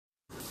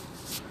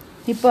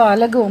இப்போ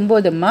அலகு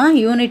 9மா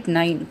யூனிட்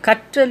 9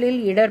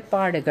 கற்றலில்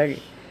இடர்பாடுகள்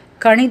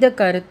கணித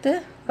கருத்து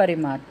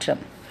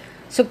பரிமாற்றம்.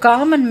 ஸோ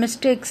காமன்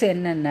மிஸ்டேக்ஸ்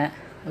என்னென்ன?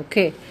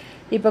 ஓகே,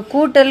 இப்போ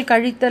கூட்டல்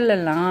கழித்தல்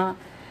எல்லாம்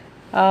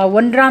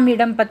 1ஆம்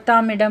இடம்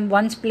 10ஆம் இடம்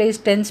 1's place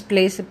 10's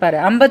place பாரு.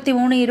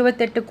 53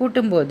 28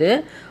 கூட்டும்போது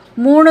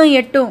 3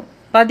 8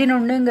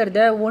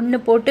 11ங்கிறத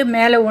 1 போட்டு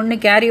மேலே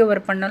 1 கேரி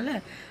ஓவர் பண்ணல,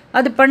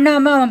 அது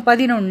பண்ணாமல் அவன்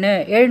 11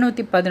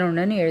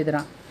 711ன்னு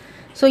எழுதுகிறான்.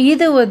 ஸோ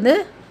இது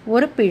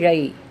ஒரு பிழை.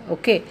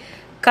 ஓகே,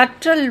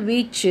 கற்றல்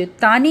வீச்சு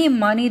தனி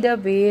மனித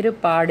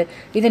வேறுபாடு,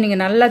 இதை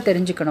நீங்கள் நல்லா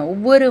தெரிஞ்சுக்கணும்.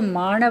 ஒவ்வொரு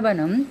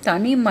மாணவனும்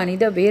தனி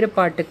மனித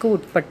வேறுபாட்டுக்கு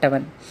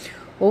உட்பட்டவன்.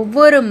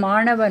 ஒவ்வொரு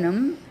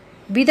மாணவனும்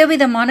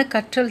விதவிதமான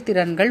கற்றல்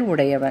திறன்கள்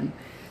உடையவன்.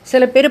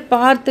 சில பேர்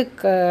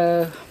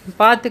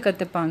பார்த்து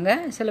கற்றுப்பாங்க,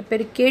 சில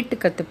பேர் கேட்டு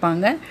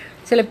கற்றுப்பாங்க,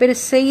 சில பேர்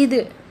செய்து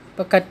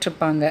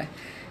கற்றுப்பாங்க.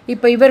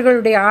 இப்போ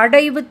இவர்களுடைய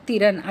அடைவு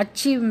திறன்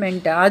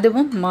அச்சீவ்மெண்ட்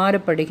அதுவும்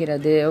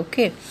மாறுபடுகிறது.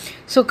 ஓகே,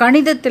 ஸோ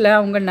கணிதத்தில்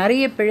அவங்க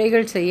நிறைய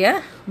பிழைகள் செய்ய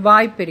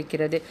வாய்ப்பு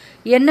இருக்கிறது.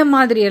 என்ன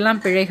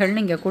மாதிரியெல்லாம்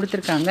பிழைகள்னு இங்கே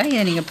கொடுத்துருக்காங்க,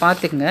 இதை நீங்கள்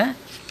பார்த்துக்குங்க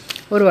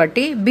ஒரு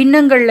வாட்டி.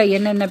 பின்னங்களில்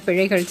என்னென்ன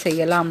பிழைகள்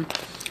செய்யலாம்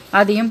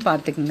அதையும்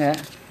பார்த்துக்குங்க.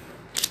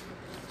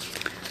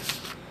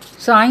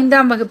 ஸோ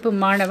 5ஆம் வகுப்பு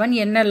மாணவன்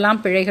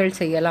என்னெல்லாம் பிழைகள்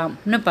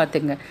செய்யலாம்னு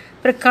பார்த்துங்க.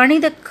 அப்புறம்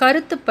கணித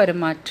கருத்து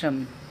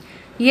பரிமாற்றம்.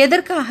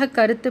 எதற்காக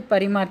கருத்து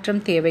பரிமாற்றம்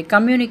தேவை?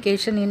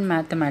 கம்யூனிகேஷன் இன்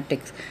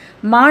மேத்தமேட்டிக்ஸ்.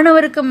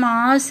 மாணவருக்கும்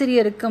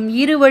ஆசிரியருக்கும்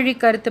இருவழி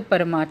கருத்து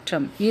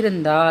பரிமாற்றம்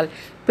இருந்தால்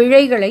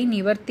பிழைகளை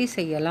நிவர்த்தி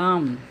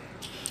செய்யலாம்.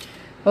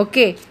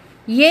 ஓகே,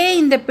 ஏன்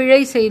இந்த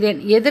பிழை செய்தேன்,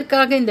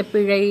 எதற்காக இந்த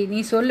பிழை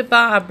நீ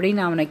சொல்லுப்பா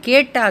அப்படின்னு அவனை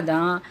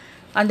கேட்டாதான்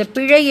அந்த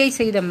பிழையை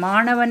செய்த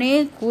மாணவனே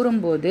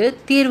கூறும்போது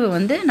தீர்வு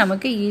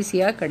நமக்கு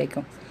ஈஸியாக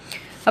கிடைக்கும்.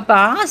 அப்போ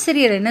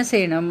ஆசிரியர் என்ன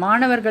செய்யணும்?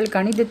 மாணவர்கள்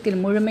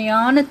கணிதத்தில்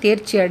முழுமையான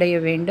தேர்ச்சி அடைய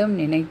வேண்டும்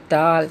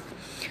நினைத்தால்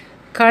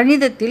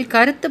கணிதத்தில்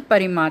கருத்து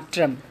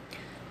பரிமாற்றம்,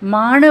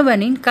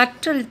 மாணவனின்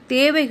கற்றல்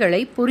தேவைகளை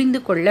புரிந்து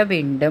கொள்ள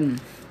வேண்டும்.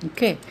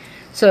 ஓகே,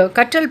 ஸோ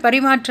கற்றல்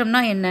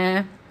பரிமாற்றம்னா என்ன?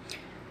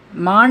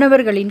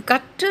 மாணவர்களின்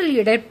கற்றல்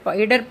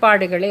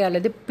இடர்பாடுகளை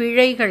அல்லது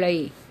பிழைகளை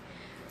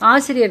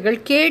ஆசிரியர்கள்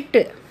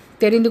கேட்டு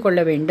தெரிந்து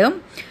கொள்ள வேண்டும்.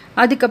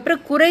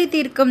 அதுக்கப்புறம் குறை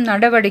தீர்க்கும்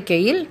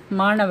நடவடிக்கையில்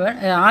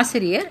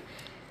ஆசிரியர்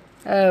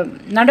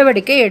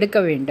நடவடிக்கை எடுக்க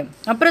வேண்டும்.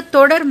 அப்புறம்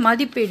தொடர்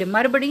மதிப்பீடு,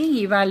 மறுபடியும்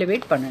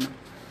இவாலுவேட் பண்ணணும்.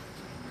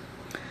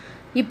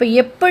 இப்போ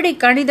எப்படி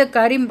கணித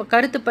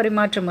கருத்து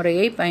பரிமாற்ற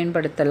முறையை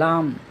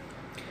பயன்படுத்தலாம்?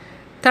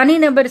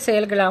 தனிநபர்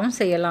செயல்களாகவும்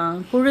செய்யலாம்,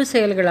 குழு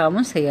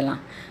செயல்களாகவும் செய்யலாம்.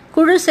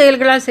 குழு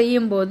செயல்களாக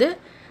செய்யும்போது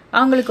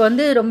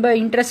அவங்களுக்கு ரொம்ப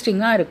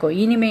இன்ட்ரெஸ்டிங்காக இருக்கும்,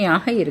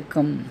 இனிமையாக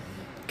இருக்கும்.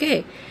 ஓகே,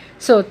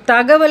 ஸோ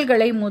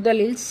தகவல்களை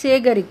முதலில்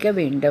சேகரிக்க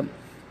வேண்டும்,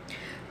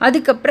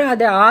 அதுக்கப்புறம்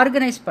அதை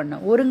ஆர்கனைஸ் பண்ண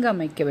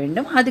ஒருங்கமைக்க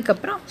வேண்டும்,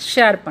 அதுக்கப்புறம்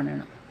ஷேர்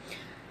பண்ணணும்.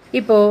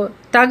 இப்போது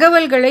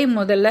தகவல்களை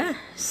முதல்ல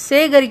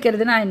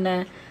சேகரிக்கிறதுனா என்ன?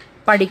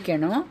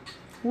 படிக்கணும்,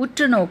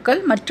 உற்று நோக்கல்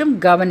மற்றும்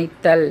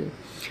கவனித்தல்.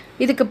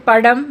 இதுக்கு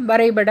படம்,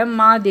 வரைபடம்,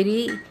 மாதிரி,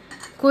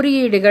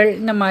 குறியீடுகள்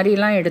இந்த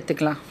மாதிரிலாம்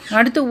எடுத்துக்கலாம்.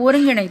 அடுத்து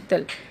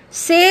ஒருங்கிணைத்தல்,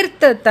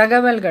 சேர்த்த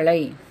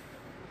தகவல்களை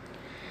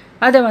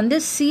அதை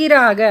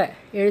சீராக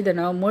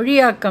எழுதணும்,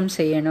 மொழியாக்கம்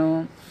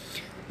செய்யணும்.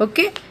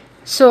 ஓகே,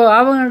 ஸோ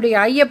அவங்களுடைய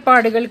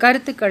ஐயப்பாடுகள்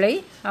கருத்துக்களை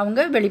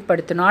அவங்க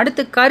வெளிப்படுத்தணும்.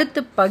 அடுத்து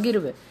கருத்து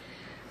பகிர்வு,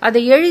 அதை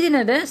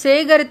எழுதினதை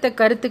சேகரித்த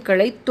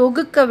கருத்துக்களை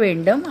தொகுக்க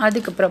வேண்டும்.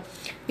 அதுக்கப்புறம்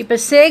இப்போ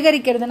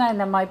சேகரிக்கிறதுனா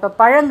என்னம்மா? இப்போ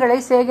பழங்களை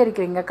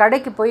சேகரிக்கிறீங்க,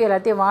 கடைக்கு போய்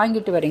எல்லாத்தையும்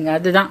வாங்கிட்டு வரீங்க,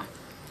 அதுதான்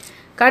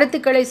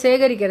கருத்துக்களை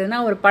சேகரிக்கிறதுனா.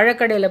 ஒரு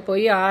பழக்கடையில்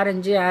போய்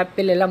ஆரஞ்சு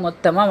ஆப்பிள் எல்லாம்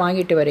மொத்தமாக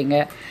வாங்கிட்டு வரீங்க,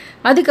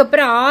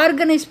 அதுக்கப்புறம்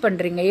ஆர்கனைஸ்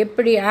பண்ணுறீங்க.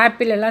 எப்படி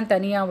ஆப்பிள் எல்லாம்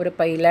தனியாக ஒரு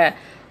பையில்,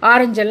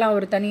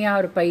 ஆரஞ்செல்லாம் தனியாக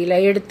ஒரு பையில்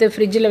எடுத்து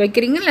ஃப்ரிட்ஜில்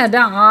வைக்கிறீங்களா,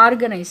 அதான்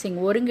ஆர்கனைசிங்,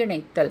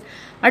 ஒருங்கிணைத்தல்.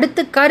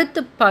 அடுத்து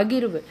கருத்து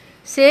பகிர்வு,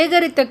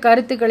 சேகரித்த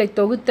கருத்துக்களை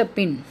தொகுத்த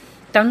பின்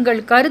தங்கள்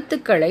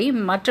கருத்துக்களை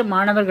மற்ற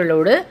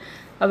மாணவர்களோடு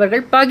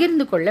அவர்கள்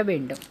பகிர்ந்து கொள்ள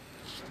வேண்டும்.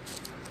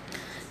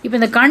 இப்போ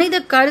இந்த கணித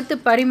கருத்து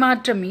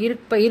பரிமாற்றம்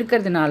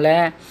இருக்கிறதுனால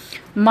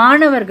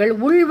மாணவர்கள்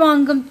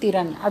உள்வாங்கும்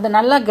திறன் அதை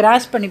நல்லா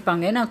கிராஸ்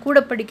பண்ணிப்பாங்க. ஏன்னா கூட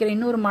படிக்கிற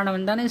இன்னொரு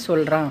மாணவன் தானே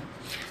சொல்கிறான்.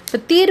 இப்போ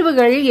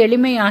தீர்வுகள்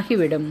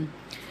எளிமையாகிவிடும்.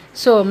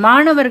 ஸோ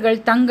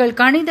மாணவர்கள் தங்கள்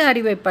கணித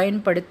அறிவை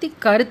பயன்படுத்தி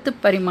கருத்து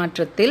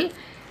பரிமாற்றத்தில்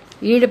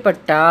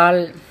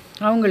ஈடுபட்டால்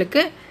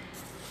அவங்களுக்கு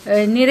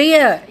நிறைய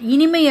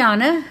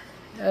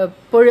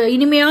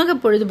இனிமையாக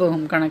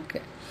பொழுதுபோகும் கணக்கு.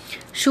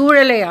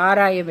 சூழலை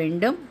ஆராய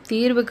வேண்டும்,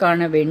 தீர்வு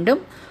காண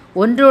வேண்டும்,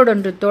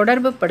 ஒன்றோடொன்று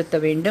தொடர்பு படுத்த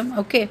வேண்டும்.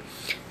 ஓகே,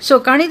 ஸோ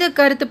கணித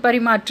கருத்து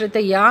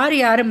பரிமாற்றத்தை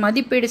யார்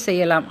மதிப்பீடு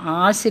செய்யலாம்?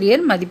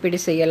 ஆசிரியர் மதிப்பீடு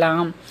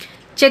செய்யலாம்,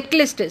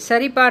 செக்லிஸ்ட்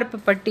சரிபார்ப்பு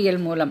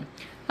பட்டியல் மூலம்.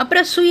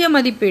 அப்புறம் சுய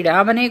மதிப்பீடு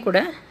அவனே கூட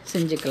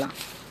செஞ்சுக்கலாம்.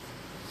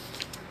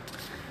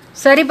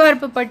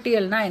 சரிபார்ப்பு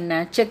பட்டியல்னா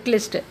என்ன?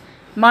 செக்லிஸ்ட்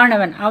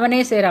மாணவன்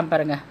அவனே செய்கிறான்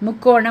பாருங்க.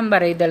 முக்கோணம்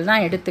வரைதல்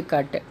தான்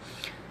எடுத்துக்காட்டு.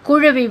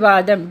 குழு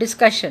விவாதம்,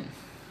 டிஸ்கஷன்.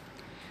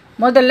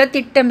 முதல்ல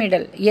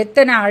திட்டமிடல்,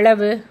 எத்தனை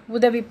அளவு,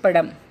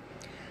 உதவிப்படம்,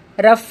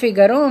 ரஃப்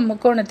ஃபிகரும்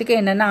முக்கோணத்துக்கு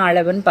என்னென்ன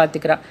அளவுன்னு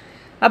பார்த்துக்கிறான்.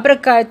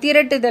 அப்புறம்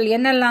திரட்டுதல்,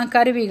 என்னெல்லாம்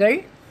கருவிகள்,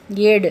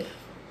 ஏடு,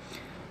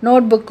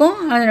 நோட்புக்கும்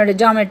அதனோட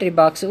ஜாமெட்ரி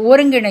பாக்ஸ்.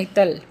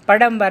 ஒருங்கிணைத்தல்,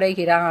 படம்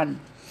வரைகிறான்.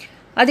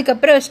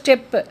 அதுக்கப்புறம்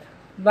ஸ்டெப்பு,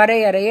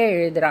 வரையறையை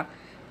எழுதுகிறான்.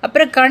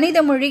 அப்புறம் கணித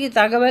மொழி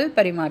தகவல்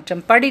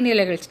பரிமாற்றம்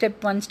படிநிலைகள்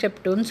ஸ்டெப் 1 ஸ்டெப்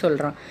 2ன்னு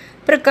சொல்கிறான்.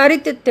 அப்புறம்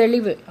கருத்து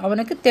தெளிவு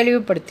அவனுக்கு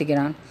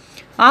தெளிவுபடுத்துகிறான்.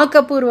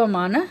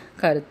 ஆக்கப்பூர்வமான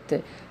கருத்து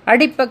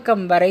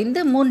அடிப்பக்கம் வரைந்து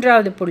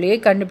 3வது புள்ளியை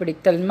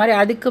கண்டுபிடித்தல். இந்த மாதிரி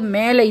அதுக்கு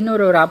மேலே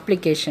இன்னொரு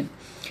அப்ளிகேஷன்.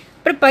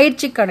 அப்புறம்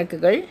பயிற்சி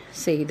கணக்குகள்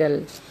செய்தல்.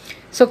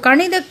 ஸோ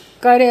கணித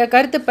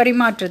கருத்து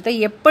பரிமாற்றத்தை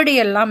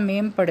எப்படியெல்லாம்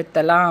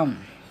மேம்படுத்தலாம்?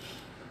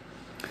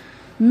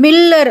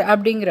 மில்லர்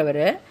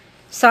அப்படிங்கிறவர்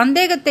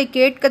சந்தேகத்தை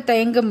கேட்க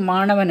தயங்கும்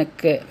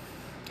மாணவனுக்கு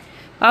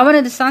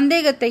அவனது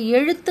சந்தேகத்தை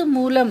எழுத்து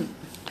மூலம்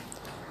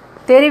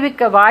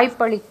தெரிவிக்க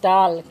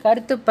வாய்ப்பளித்தால்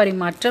கருத்து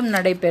பரிமாற்றம்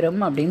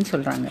நடைபெறும் அப்படின்னு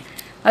சொல்கிறாங்க.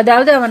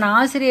 அதாவது அவன்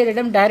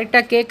ஆசிரியரிடம்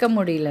டைரெக்டாக கேட்க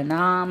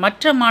முடியலன்னா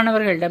மற்ற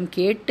மாணவர்களிடம்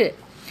கேட்டு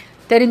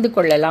தெரிந்து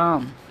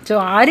கொள்ளலாம். ஸோ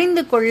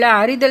அறிந்து கொள்ள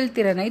அறிதல்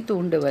திறனை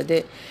தூண்டுவது.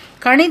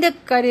 கணித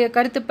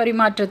கருத்து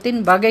பரிமாற்றத்தின்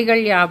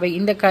வகைகள் யாவை?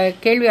 இந்த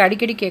கேள்வி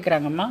அடிக்கடி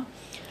கேட்குறாங்கம்மா.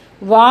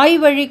 வாய்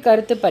வழி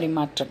கருத்து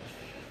பரிமாற்றம்,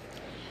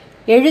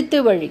 எழுத்து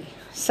வழி,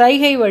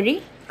 சைகை வழி,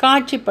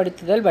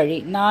 காட்சிப்படுத்துதல் வழி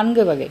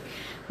 4 வகை.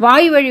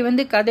 வாய் வழி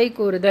கதை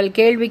கூறுதல்,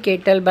 கேள்வி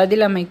கேட்டல்,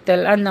 பதில்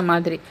அமைத்தல், அந்த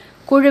மாதிரி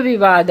குழு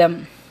விவாதம்,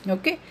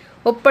 ஓகே,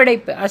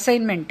 ஒப்படைப்பு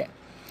அசைன்மெண்ட்.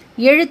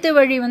 எழுத்து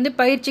வழி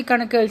பயிற்சி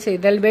கணக்குகள்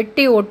செய்தல்,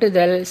 வெட்டி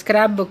ஒட்டுதல்,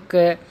 ஸ்கிராப்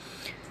புக்கு,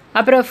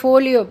 அப்புறம்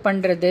ஃபோலியோ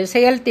பண்ணுறது,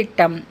 செயல்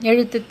திட்டம்,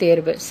 எழுத்து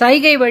தேர்வு.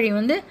 சைகை வழி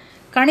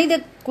கணித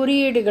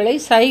குறியீடுகளை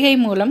சைகை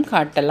மூலம்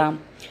காட்டலாம்.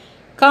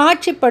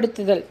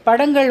 காட்சிப்படுத்துதல்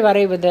படங்கள்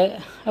வரைவது,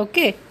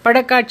 ஓகே,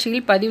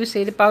 படக்காட்சியில் பதிவு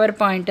செய்து பவர்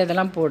பாயிண்ட்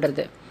அதெல்லாம்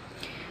போடுறது.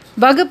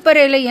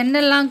 வகுப்பறையில்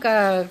என்னெல்லாம்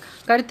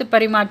கருத்து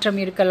பரிமாற்றம்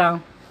இருக்கலாம்?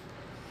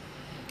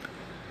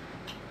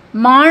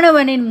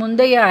 மாணவனின்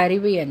முந்தைய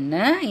அறிவு என்ன,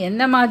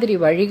 எந்த மாதிரி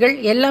வழிகள்,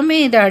 எல்லாமே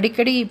இது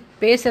அடிக்கடி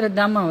பேசுறது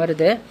தான்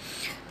வருது.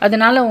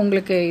 அதனால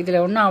உங்களுக்கு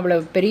இதில் ஒன்றும் அவ்வளோ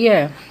பெரிய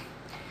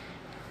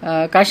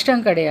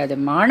கஷ்டம் கிடையாது.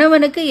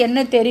 மாணவனுக்கு என்ன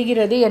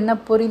தெரிகிறது, என்ன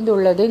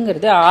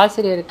புரிந்துள்ளதுங்கிறது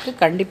ஆசிரியருக்கு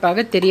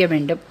கண்டிப்பாக தெரிய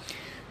வேண்டும்.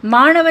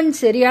 மாணவன்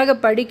சரியாக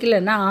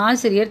படிக்கலைன்னா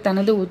ஆசிரியர்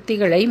தனது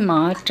உத்திகளை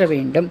மாற்ற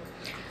வேண்டும்.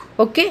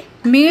 ஓகே,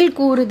 மீள்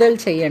கூறுதல்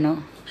செய்யணும்,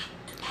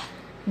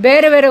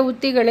 வேறு வேறு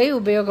உத்திகளை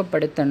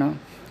உபயோகப்படுத்தணும்.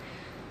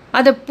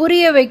 அதை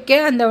புரிய வைக்க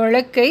அந்த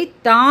விளக்கை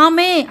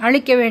தாமே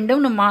அளிக்க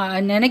வேண்டும்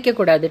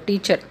நினைக்கக்கூடாது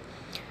டீச்சர்.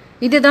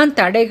 இதுதான்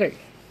தடைகள்.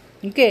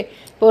 ஓகே,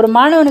 இப்போ ஒரு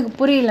மாணவனுக்கு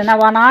புரியலன்னா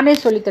நானே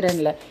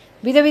சொல்லித்தரேன்ல,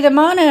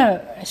 விதவிதமான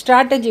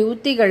ஸ்ட்ராட்டஜி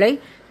உத்திகளை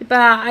இப்போ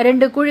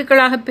 2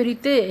 குழுக்களாக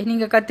பிரித்து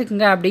நீங்கள்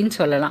கற்றுக்குங்க அப்படின்னு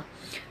சொல்லலாம்.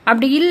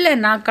 அப்படி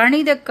இல்லைன்னா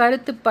கணித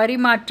கருத்து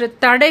பரிமாற்ற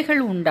தடைகள்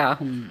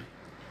உண்டாகும்.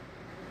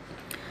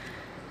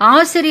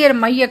 ஆசிரியர்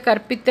மைய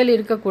கற்பித்தல்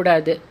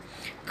இருக்கக்கூடாது.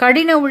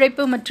 கடின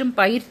உழைப்பு மற்றும்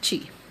பயிற்சி,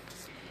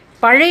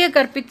 பழைய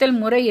கற்பித்தல்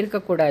முறை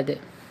இருக்கக்கூடாது.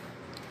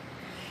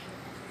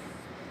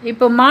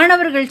 இப்போ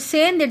மாணவர்கள்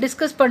சேர்ந்து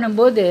டிஸ்கஸ்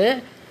பண்ணும்போது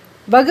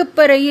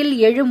வகுப்பறையில்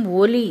எழும்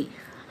ஒலி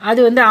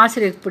அது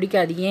ஆசிரியருக்கு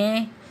பிடிக்காது.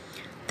 ஏன்?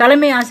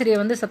 தலைமை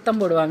ஆசிரியர்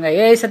சத்தம் போடுவாங்க.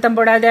 சத்தம்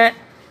போடாத,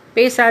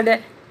 பேசாத.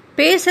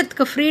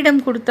 பேசுறதுக்கு ஃப்ரீடம்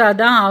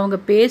கொடுத்தாதான் அவங்க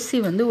பேசி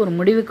ஒரு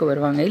முடிவுக்கு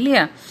வருவாங்க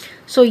இல்லையா?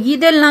 ஸோ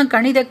இதெல்லாம்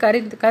கணித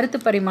கருத்து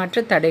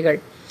பரிமாற்ற தடைகள்.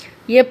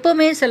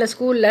 எப்பவுமே சில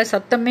ஸ்கூலில்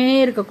சத்தமே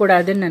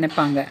இருக்கக்கூடாதுன்னு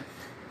நினைப்பாங்க.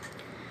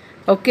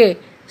 ஓகே,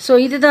 ஸோ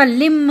இதுதான்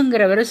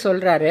லிம்ங்கிறவர்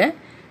சொல்கிறாரு.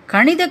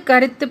 கணித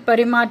கருத்து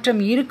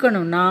பரிமாற்றம்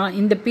இருக்கணும்னா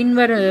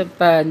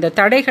இந்த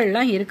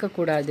தடைகள்லாம்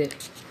இருக்கக்கூடாது.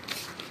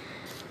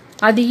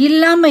 அது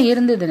இல்லாமல்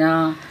இருந்ததுன்னா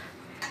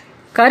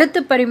கருத்து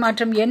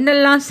பரிமாற்றம்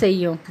என்னெல்லாம்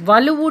செய்யும்?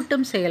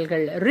 வலுவூட்டும்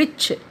செயல்கள்,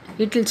 ரிச்,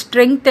 இட் வில்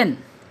ஸ்ட்ரெங்தன்.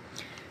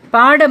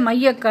 பாட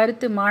மைய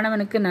கருத்து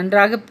மாணவனுக்கு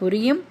நன்றாக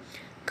புரியும்,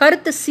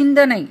 கருத்து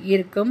சிந்தனை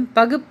இருக்கும்,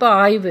 பகுப்பு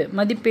ஆய்வு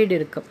மதிப்பீடு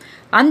இருக்கும்.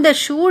 அந்த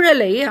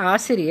சூழலை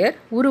ஆசிரியர்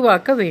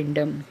உருவாக்க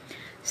வேண்டும்.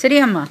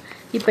 சரியாம்மா?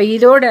 இப்போ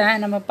இதோட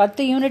நம்ம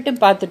 10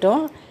 யூனிட்டும்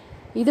பார்த்துட்டோம்.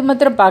 இது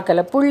மாத்திரம்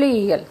பார்க்கல.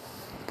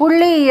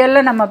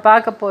 புள்ளியியலில் நம்ம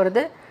பார்க்க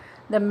போகிறது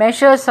த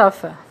மெஷர்ஸ்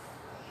ஆஃப்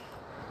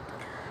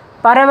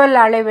பரவல்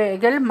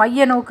அளவைகள்,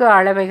 மைய நோக்கு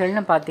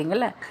அளவைகள்னு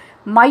பார்த்தீங்கல்ல.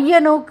 மைய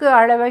நோக்கு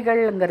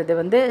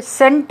அளவைகள்ங்கிறது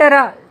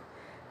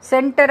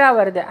சென்டராக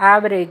வருது.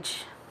 ஆவரேஜ்,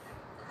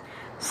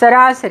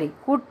 சராசரி,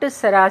 கூட்டு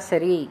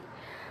சராசரி,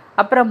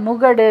 அப்புறம்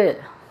முகடு,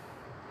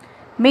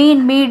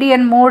 மீன்,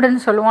 மீடியன்,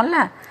 மோடுன்னு சொல்லுவோம்ல,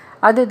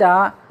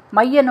 அதுதான்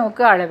மைய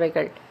நோக்கு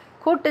அளவைகள்.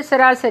 கூட்டு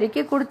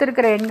சராசரிக்கு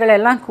கொடுத்துருக்கிற எண்கள்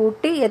எல்லாம்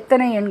கூட்டி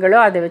எத்தனை எண்களோ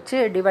அதை வச்சு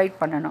டிவைட்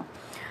பண்ணணும்.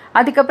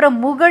 அதுக்கப்புறம்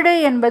முகடு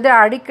என்பது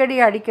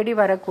அடிக்கடி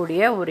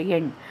வரக்கூடிய ஒரு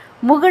எண்.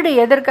 முகடு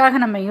எதற்காக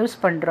நம்ம யூஸ்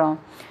பண்ணுறோம்?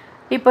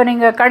 இப்போ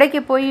நீங்கள் கடைக்கு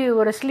போய்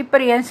ஒரு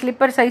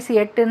ஸ்லிப்பர் சைஸ்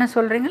 8ன்னு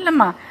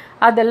சொல்கிறீங்கல்லம்மா,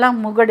 அதெல்லாம்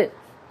முகடு.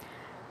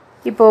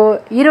 இப்போது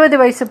 20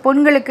 வயசு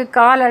பொண்களுக்கு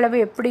கால் அளவு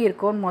எப்படி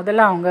இருக்கும்னு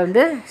முதல்ல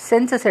அவங்க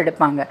சென்சஸ்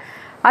எடுப்பாங்க.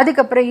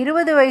 அதுக்கப்புறம்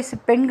 20 வயசு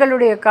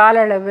பெண்களுடைய கால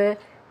அளவு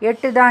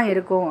 8 தான்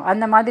இருக்கும்.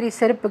 அந்த மாதிரி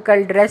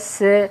செருப்புகள்,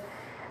 ட்ரெஸ்ஸு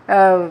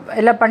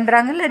எல்லாம்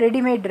பண்ணுறாங்கல்ல,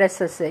 ரெடிமேட்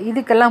ட்ரெஸ்ஸஸ்,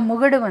 இதுக்கெல்லாம்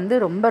முகடு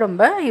ரொம்ப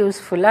ரொம்ப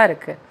யூஸ்ஃபுல்லாக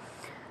இருக்குது.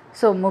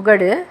 ஸோ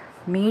முகடு,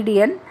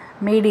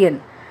 மீடியன்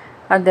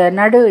அந்த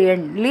நடு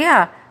எண் இல்லையா?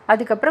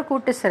 அதுக்கப்புறம்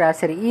கூட்டு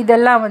சராசரி,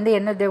 இதெல்லாம்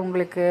என்னது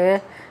உங்களுக்கு?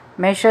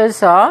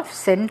 மெஷர்ஸ் ஆஃப்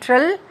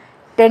சென்ட்ரல்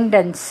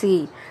டெண்டன்சி,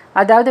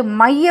 அதாவது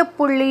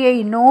மையப்புள்ளியை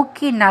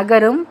நோக்கி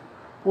நகரும்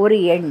ஒரு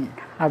எண்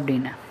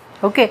அப்படின்னு.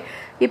 ஓகே,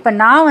 இப்போ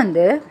நான்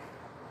வந்து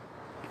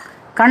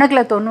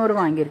கணக்கில் 90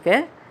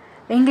 வாங்கியிருக்கேன்,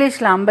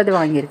 இங்கிலீஷில் 50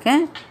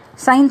 வாங்கியிருக்கேன்,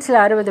 சயின்ஸில்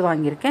 60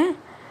 வாங்கியிருக்கேன்,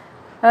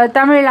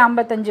 தமிழில்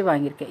 55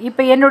 வாங்கியிருக்கேன்.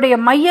 இப்போ என்னுடைய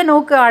மைய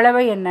நோக்கு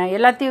அளவை என்ன?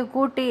 எல்லாத்தையும்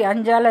கூட்டி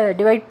 5ஆல்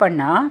டிவைட்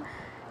பண்ணால்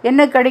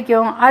என்ன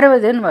கிடைக்கும்?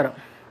 60ன்னு வரும்.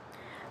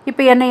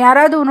 இப்போ என்னை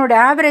யாராவது உன்னோட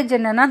ஆவரேஜ்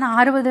என்னன்னா நான்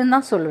 60ன்னு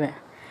தான் சொல்லுவேன்.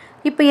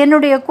 இப்போ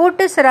என்னுடைய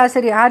கூட்டு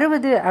சராசரி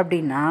 60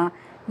 அப்படின்னா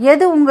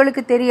எது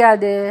உங்களுக்கு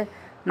தெரியாது?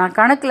 நான்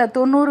கணக்கில்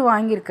 90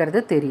 வாங்கியிருக்கிறது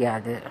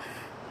தெரியாது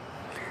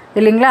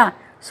இல்லைங்களா?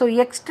 So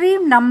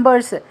extreme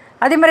numbers.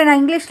 அதே மாதிரி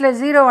நான் இங்கிலீஷில்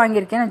 0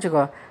 வாங்கியிருக்கேன்னு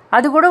வச்சுக்கோ,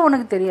 அது கூட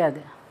உனக்கு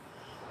தெரியாது.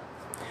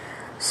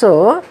 ஸோ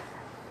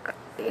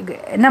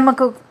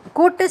நமக்கு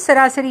கூட்டு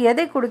சராசரி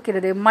எதை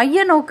கொடுக்கிறது?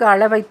 மைய நோக்கு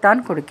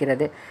அளவைத்தான்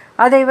கொடுக்கிறது.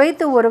 அதை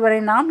வைத்து ஒருவரை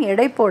நாம்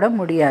எடை போட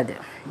முடியாது.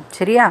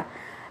 சரியா?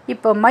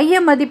 இப்போ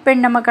மைய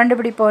மதிப்பெண் நம்ம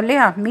கண்டுபிடிப்போம்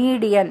இல்லையா?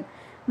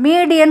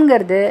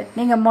 மீடியன்கிறது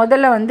நீங்கள்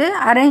முதல்ல வந்து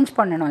அரேஞ்ச்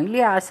பண்ணணும்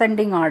இல்லையா?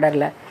 அசெண்டிங்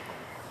ஆர்டரில்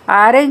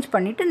அரேஞ்ச்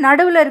பண்ணிவிட்டு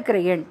நடுவில் இருக்கிற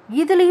எண்.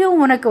 இதுலேயும்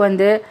உனக்கு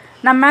வந்து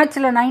நான்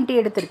மேட்ச்சில் 90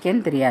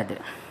 எடுத்திருக்கேன்னு தெரியாது.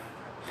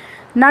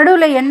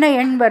 நடுவில் என்ன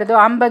எண் வருதோ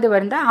 50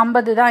 வருந்தால்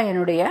 50 தான்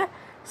என்னுடைய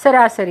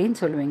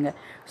சராசரின்னு சொல்லுவீங்க.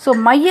 ஸோ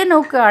மைய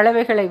நோக்கு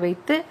அளவைகளை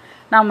வைத்து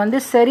நாம் வந்து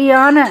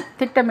சரியான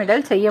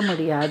திட்டமிடல் செய்ய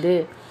முடியாது.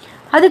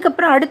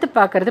 அதுக்கப்புறம் அடுத்து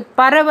பார்க்குறது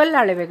பரவல்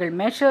அளவைகள்,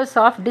 மெஷர்ஸ்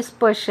ஆஃப்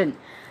டிஸ்பர்ஷன்.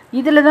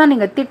 இதில் தான்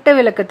நீங்கள் திட்ட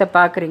விலக்கத்தை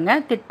பார்க்குறீங்க.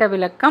 திட்ட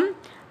விலக்கம்,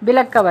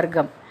 விலக்க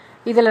வர்க்கம்.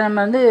 இதில் நம்ம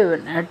வந்து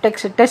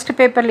டெஸ்ட்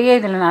பேப்பர்லேயே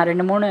இதில் நான்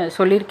 2-3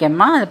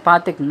 சொல்லியிருக்கேம்மா, அதை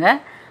பார்த்துக்குங்க.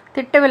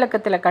 திட்ட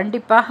விலக்கத்தில்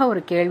கண்டிப்பாக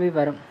ஒரு கேள்வி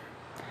வரும்.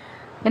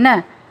 என்ன?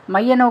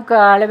 மைய நோக்கு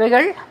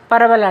அளவைகள்,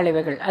 பரவல்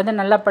அளவைகள், அதை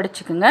நல்லா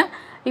படிச்சுக்குங்க.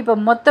 இப்போ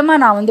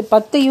மொத்தமாக நான் வந்து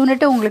 10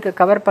 யூனிட்டு உங்களுக்கு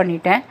கவர்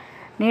பண்ணிட்டேன்.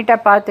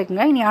 நீட்டாக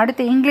பார்த்துக்குங்க. இனி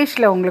அடுத்து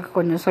இங்கிலீஷில் உங்களுக்கு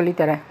கொஞ்சம்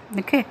சொல்லித்தரேன்.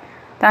 ஓகே,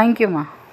 தேங்க்யூம்மா.